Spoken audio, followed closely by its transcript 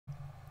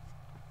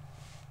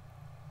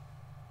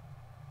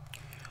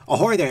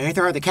Ahoy there,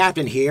 Anthony the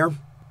Captain here.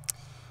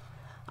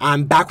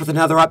 I'm back with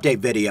another update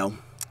video.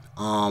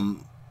 I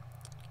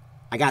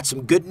got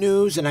some good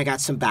news and I got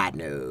some bad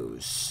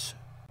news.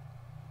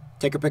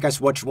 Take a pick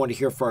as what you want to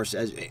hear first.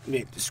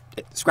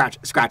 Scratch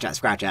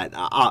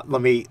that.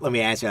 Let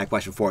me answer that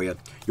question for you.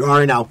 You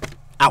already know.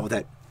 Out with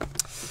it.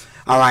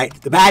 All right.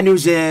 The bad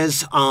news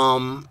is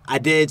I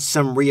did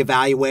some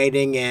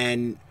reevaluating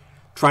and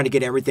trying to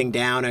get everything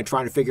down and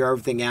trying to figure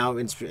everything out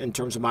in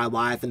terms of my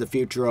life and the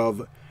future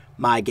of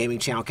my gaming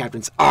channel,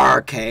 Captain's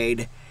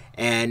Arcade,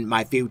 and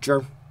my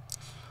future.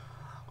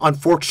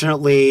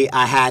 Unfortunately,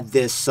 I had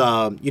this,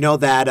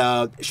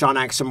 that Sean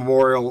Axon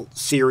Memorial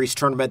Series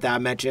tournament that I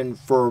mentioned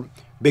for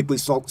Big League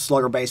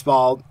Slugger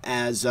Baseball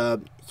as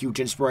a huge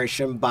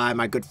inspiration by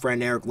my good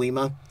friend Eric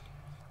Lima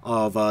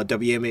of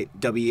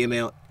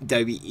WEML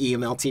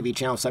TV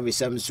channel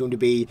 77, soon to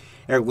be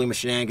Eric Lima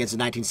Shenanigans in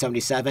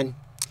 1977.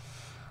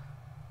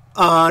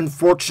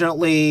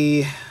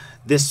 Unfortunately,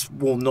 this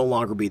will no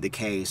longer be the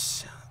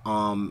case.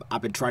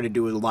 I've been trying to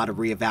do a lot of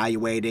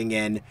reevaluating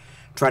and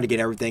trying to get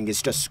everything.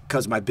 It's just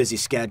because of my busy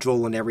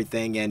schedule and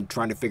everything, and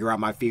trying to figure out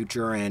my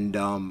future and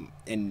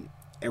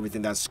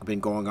everything that's been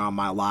going on in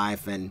my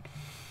life, and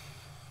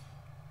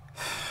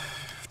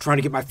trying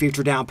to get my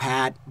future down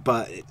pat.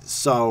 But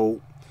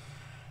so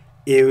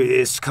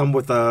it's come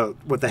with a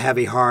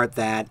heavy heart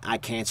that I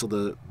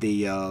canceled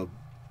the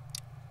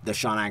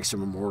Sean Axon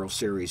Memorial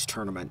Series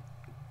tournament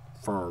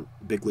for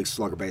Big League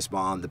Slugger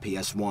Baseball on the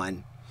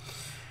PS1.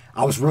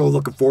 I was really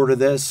looking forward to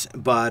this,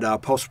 but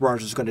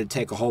post-production is going to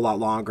take a whole lot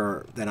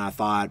longer than I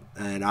thought.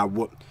 And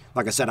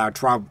like I said, I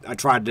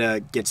tried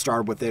to get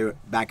started with it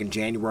back in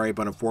January,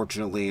 but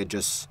unfortunately,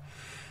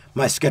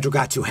 my schedule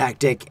got too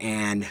hectic,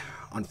 and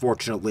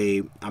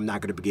unfortunately, I'm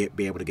not going to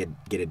be able to get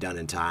it done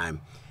in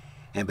time.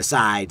 And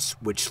besides,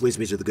 which leads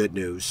me to the good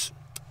news,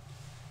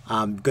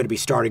 I'm going to be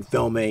starting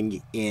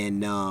filming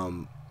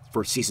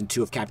for season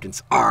 2 of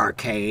Captain's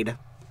Arcade.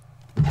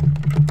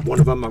 One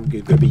of them, I'm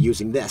going to be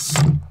using this,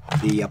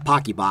 the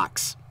Pocky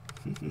Box.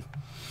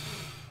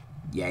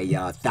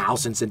 Yeah,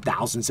 thousands and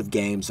thousands of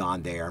games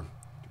on there.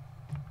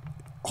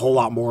 A whole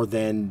lot more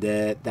than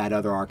that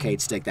other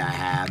arcade stick that I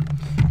had.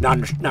 Not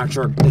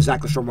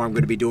exactly sure what I'm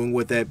going to be doing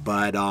with it,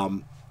 but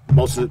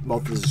most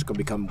of this is going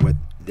to come with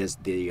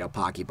the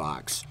Pocky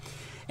Box.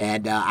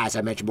 And as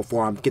I mentioned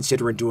before, I'm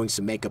considering doing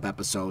some makeup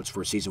episodes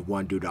for Season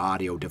 1 due to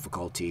audio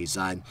difficulties.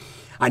 I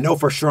know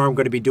for sure I'm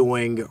going to be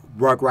doing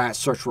Rugrats,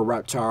 Search for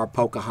Reptar,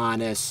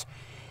 Pocahontas,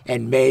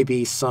 and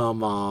maybe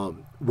some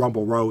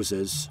Rumble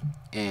Roses,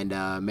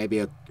 and maybe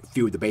a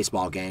few of the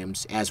baseball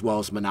games, as well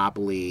as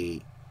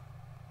Monopoly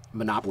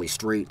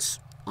Streets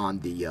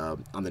on the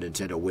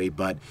Nintendo Wii.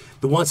 But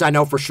the ones I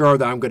know for sure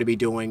that I'm going to be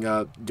doing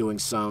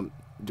some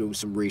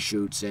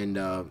reshoots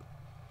and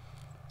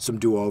some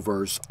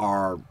do-overs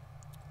are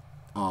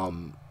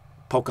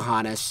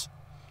Pocahontas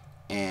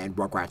and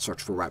Rugrats Search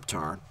for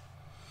Reptar.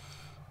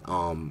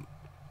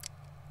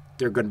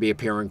 They're going to be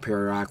appearing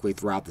periodically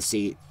throughout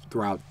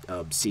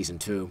season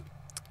 2.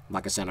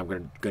 Like I said, I'm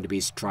going to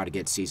be trying to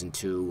get season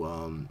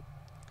 2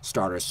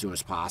 started as soon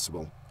as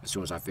possible, as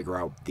soon as I figure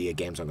out the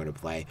games I'm going to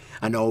play.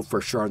 I know for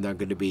sure they're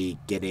going to be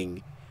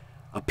getting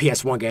a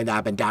PS1 game that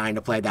I've been dying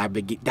to play, that I've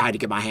been dying to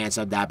get my hands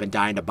on, that I've been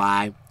dying to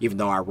buy, even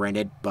though I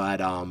rented. But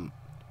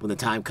when the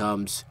time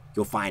comes,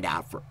 you'll find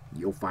out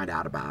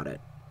about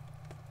it.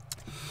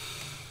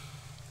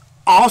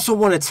 I also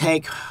want to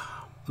take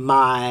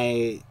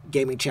my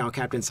gaming channel,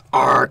 Captain's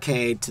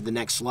Arcade, to the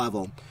next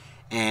level,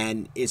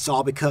 and it's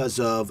all because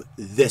of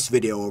this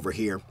video over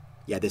here.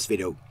 Yeah, this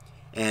video.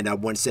 And I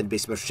want to send a big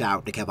special shout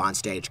out to Kev on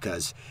Stage,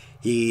 because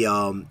he's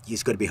going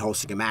to be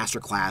hosting a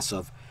masterclass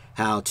of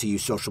how to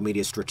use social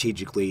media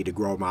strategically to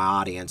grow my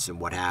audience and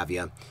what have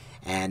you.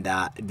 And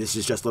this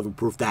is just living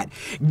proof that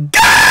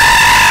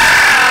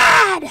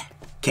God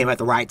came at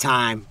the right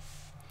time,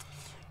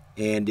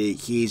 and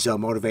he's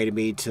motivated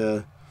me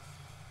to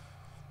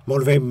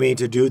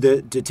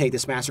take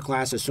this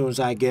masterclass as soon as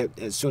I get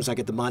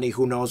the money.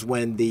 Who knows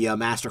when the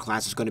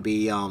masterclass is going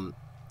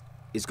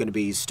to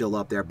be still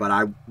up there? But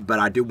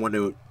I do want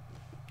to.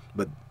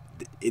 But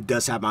it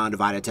does have my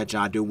undivided attention.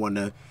 I do want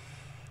to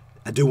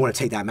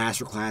take that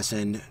masterclass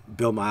and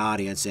build my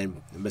audience.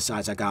 And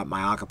besides, I got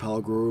my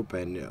acapella group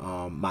and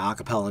my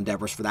acapella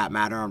endeavors for that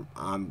matter.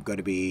 I'm going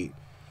to be.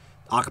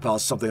 Acapella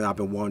is something that I've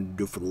been wanting to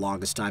do for the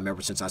longest time,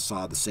 ever since I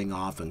saw the Sing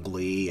Off and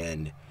Glee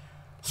and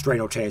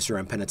Strano Chaser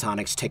and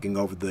Pentatonics taking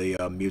over the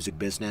music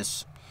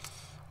business.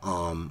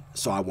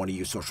 So I want to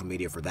use social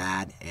media for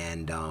that,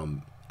 and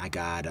I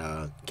got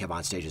Kev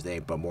on Stage today,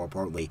 but more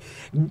importantly,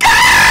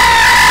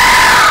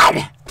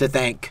 God to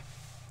thank.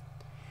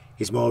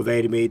 He's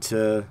motivated me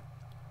to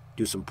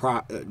do some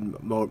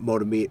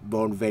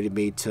motivated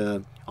me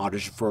to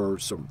audition for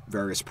some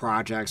various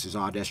projects.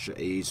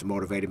 He's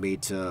motivated me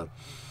to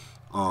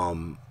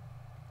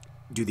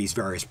do these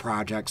various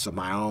projects of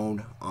my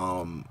own,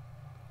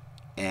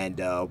 and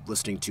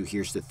listening to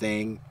Here's the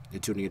Thing,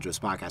 and tuning into his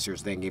podcast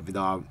Here's the Thing, even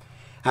though I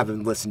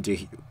haven't listened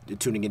to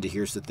tuning into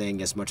Here's the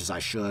Thing as much as I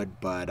should,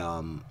 but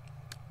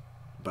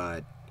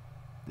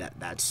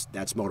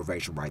that's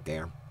motivation right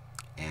there.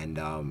 And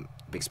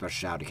big special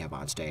shout out to Kev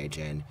on Stage,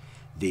 and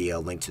the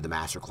link to the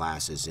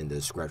masterclass is in the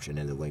description,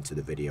 and the link to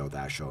the video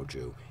that I showed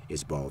you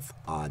is both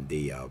on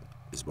the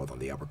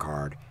upper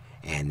card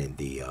and in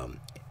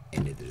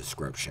the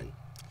description.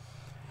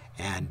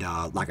 And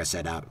like I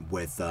said,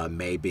 with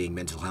May being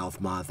Mental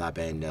Health Month, I've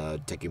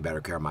been taking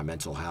better care of my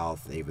mental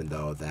health, even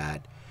though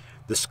that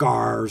the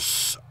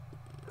scars,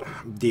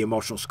 the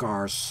emotional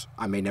scars,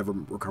 I may never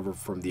recover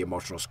from the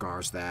emotional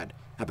scars that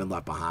have been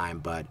left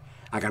behind, but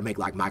I gotta make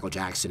like Michael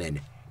Jackson and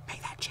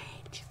make that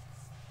change.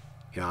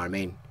 You know what I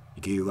mean?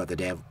 You can either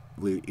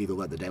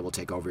let the devil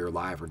take over your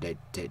life, or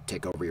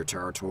take over your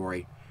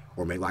territory,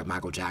 or make like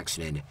Michael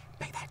Jackson and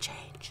make that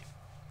change.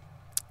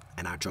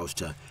 And I chose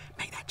to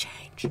make that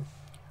change.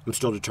 I'm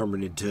still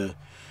determined to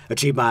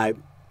achieve my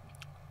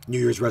New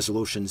Year's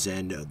resolutions,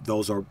 and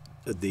those are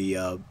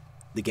the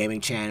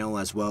gaming channel,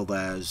 as well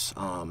as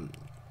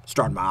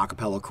starting my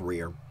acapella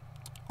career,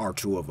 are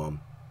two of them,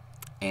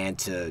 and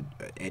to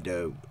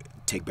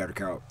take better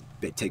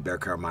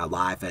care of my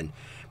life and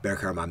better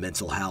care of my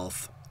mental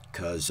health,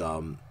 because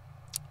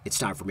it's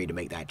time for me to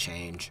make that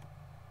change.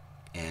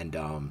 And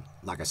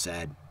like I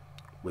said,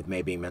 with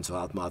May being Mental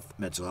Health Month,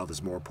 mental health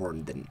is more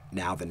important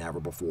now than ever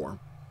before.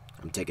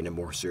 I'm taking it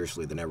more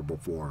seriously than ever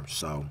before.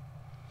 So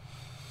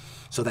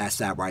that's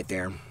that right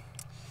there.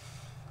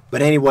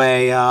 But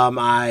anyway,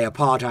 I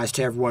apologize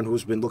to everyone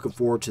who's been looking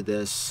forward to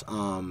this,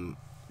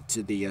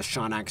 to the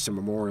Sean Atkinson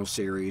Memorial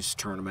Series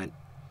tournament.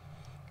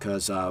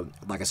 Because,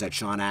 like I said,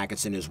 Sean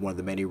Atkinson is one of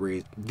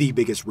the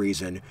biggest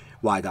reason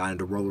why I got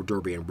into roller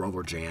derby and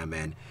roller jam.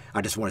 And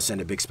I just want to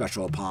send a big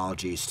special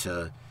apologies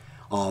to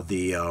all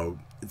the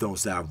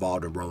those that are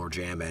involved in roller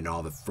jam, and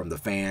from the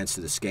fans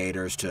to the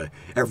skaters to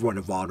everyone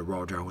involved in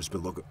roller jam who's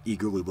been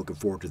eagerly looking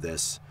forward to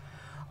this.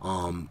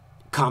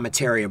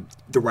 Commentary and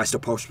the rest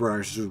of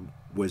post-production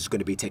was going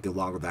to be taking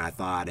longer than I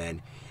thought,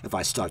 and if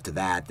I stuck to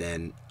that,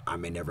 then I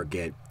may never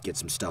get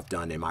some stuff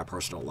done in my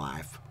personal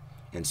life.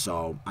 And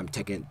so I'm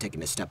taking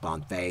a step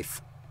on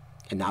faith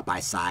and not by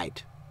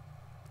sight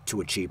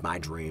to achieve my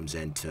dreams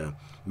and to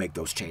make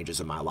those changes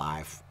in my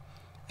life.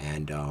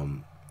 And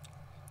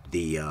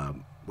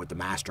with the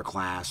master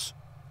class,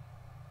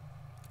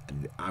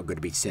 I'm going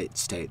to be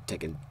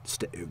taking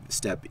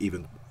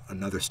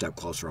another step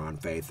closer on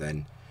faith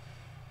and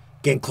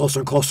getting closer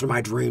and closer to my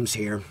dreams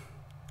here.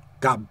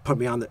 God put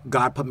me on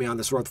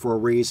this earth for a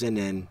reason,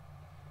 and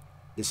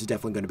this is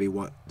definitely going to be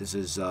one. This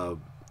is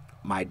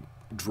my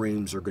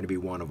dreams are going to be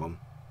one of them.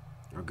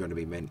 Are going to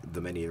be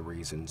many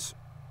reasons.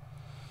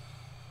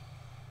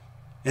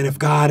 And if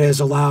God is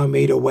allowing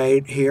me to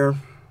wait here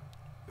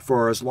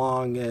for as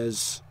long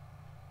as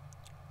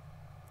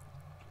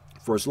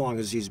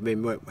He's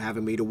been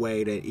having me to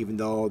wait, even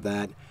though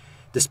that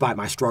despite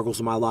my struggles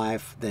in my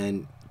life,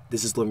 then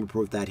this is living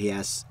proof that He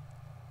has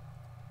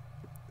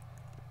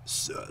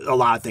a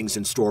lot of things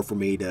in store for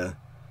me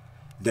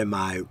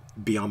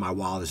beyond my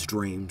wildest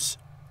dreams.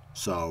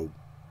 So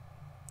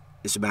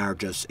it's a matter of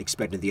just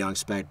expecting the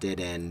unexpected,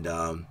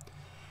 and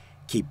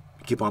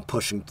keep on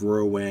pushing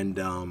through,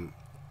 and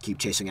keep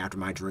chasing after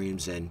my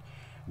dreams, and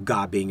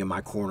God being in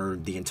my corner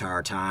the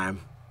entire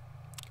time,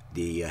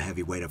 the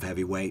heavyweight of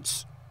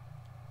heavyweights,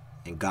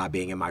 and God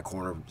being in my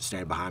corner,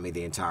 standing behind me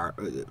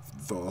the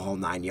whole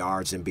 9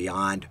 yards and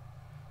beyond.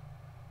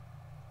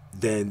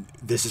 Then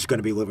this is going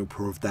to be living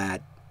proof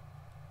that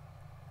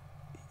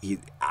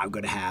I'm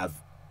going to have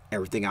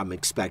everything I'm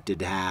expected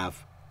to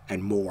have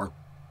and more,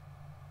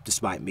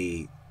 despite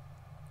me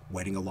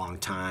waiting a long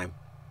time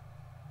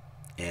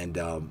and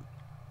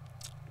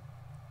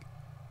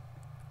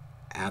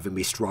having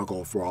me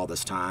struggle for all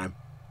this time.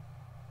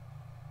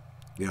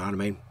 You know what I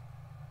mean?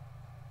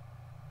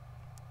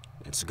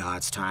 It's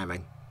God's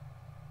timing.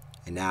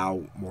 And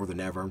now, more than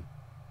ever,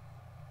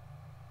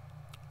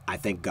 I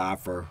thank God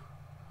for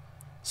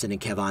sending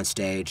Kev on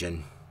Stage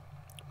and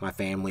my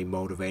family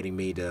motivating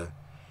me to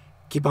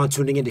keep on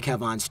tuning into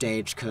Kev on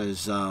Stage,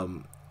 because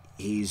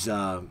he's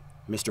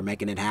Mr.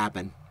 Making It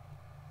Happen.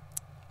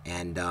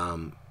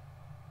 And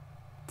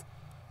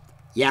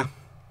yeah,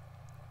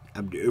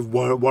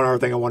 one other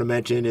thing I want to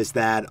mention is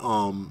that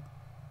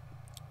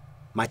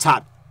my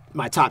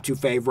top two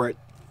favorite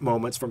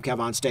moments from Kev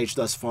on Stage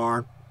thus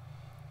far.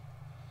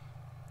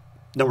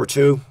 Number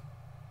 2,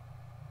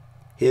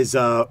 his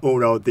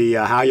Uno, the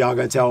how y'all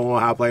gonna tell Uno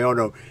how to play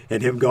Uno,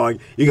 and him going,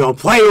 "You gonna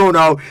play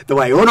Uno the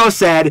way Uno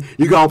said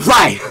you gonna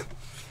play."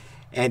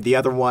 And the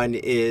other one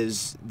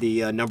is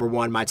the number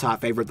 1, my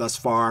top favorite thus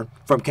far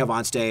from Kev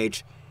on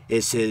Stage,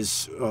 is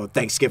his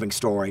Thanksgiving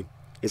story.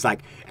 It's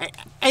like,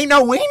 ain't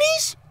no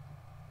weenies?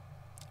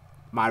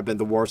 Might have been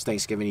the worst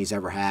Thanksgiving he's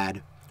ever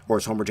had. Or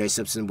as Homer J.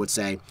 Simpson would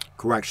say,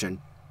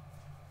 correction,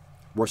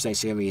 worst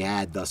Thanksgiving he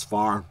had thus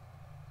far.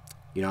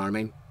 You know what I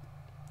mean?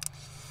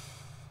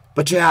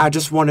 But yeah, I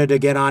just wanted to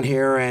get on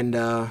here and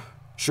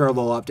share a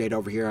little update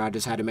over here. I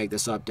just had to make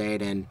this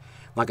update, and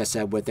like I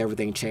said, with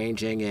everything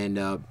changing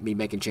and me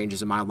making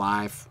changes in my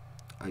life,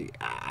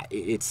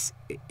 it's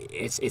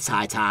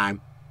high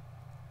time.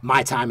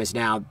 My time is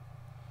now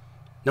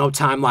no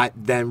time like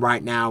then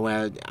right now.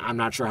 I'm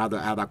not sure how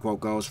that quote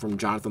goes from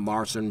Jonathan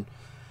Larson,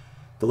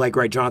 the late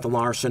great Jonathan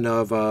Larson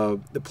of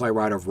the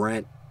playwright of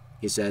Rent.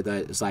 He said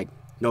that it's like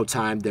no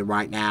time than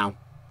right now.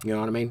 You know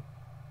what I mean?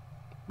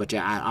 But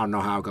yeah, I don't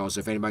know how it goes.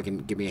 If anybody can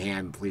give me a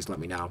hand, please let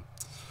me know.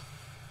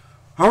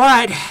 All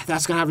right,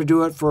 that's gonna have to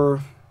do it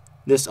for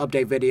this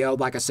update video.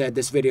 Like I said,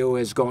 this video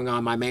is going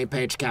on my main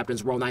page,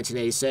 Captain's World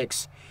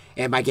 1986,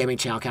 and my gaming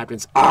channel,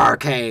 Captain's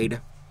Arcade.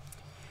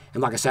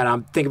 And like I said,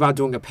 I'm thinking about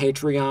doing a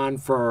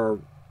Patreon for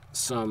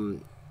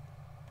some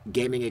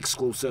gaming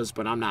exclusives,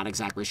 but I'm not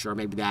exactly sure.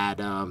 Maybe that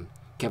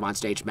Kev on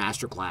Stage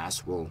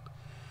Masterclass will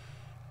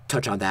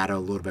touch on that a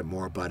little bit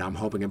more. But I'm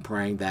hoping and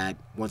praying that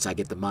once I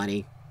get the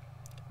money,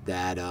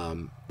 that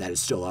that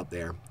is still up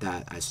there,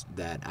 that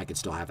I can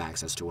still have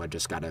access to it.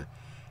 Just gotta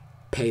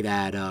pay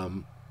that,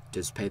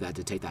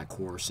 to take that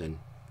course, and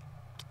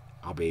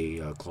I'll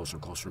be closer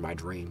and closer to my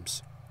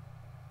dreams.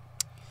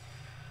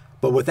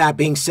 But with that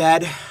being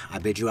said, I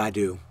bid you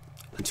adieu.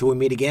 Until we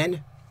meet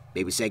again,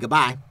 maybe say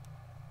goodbye.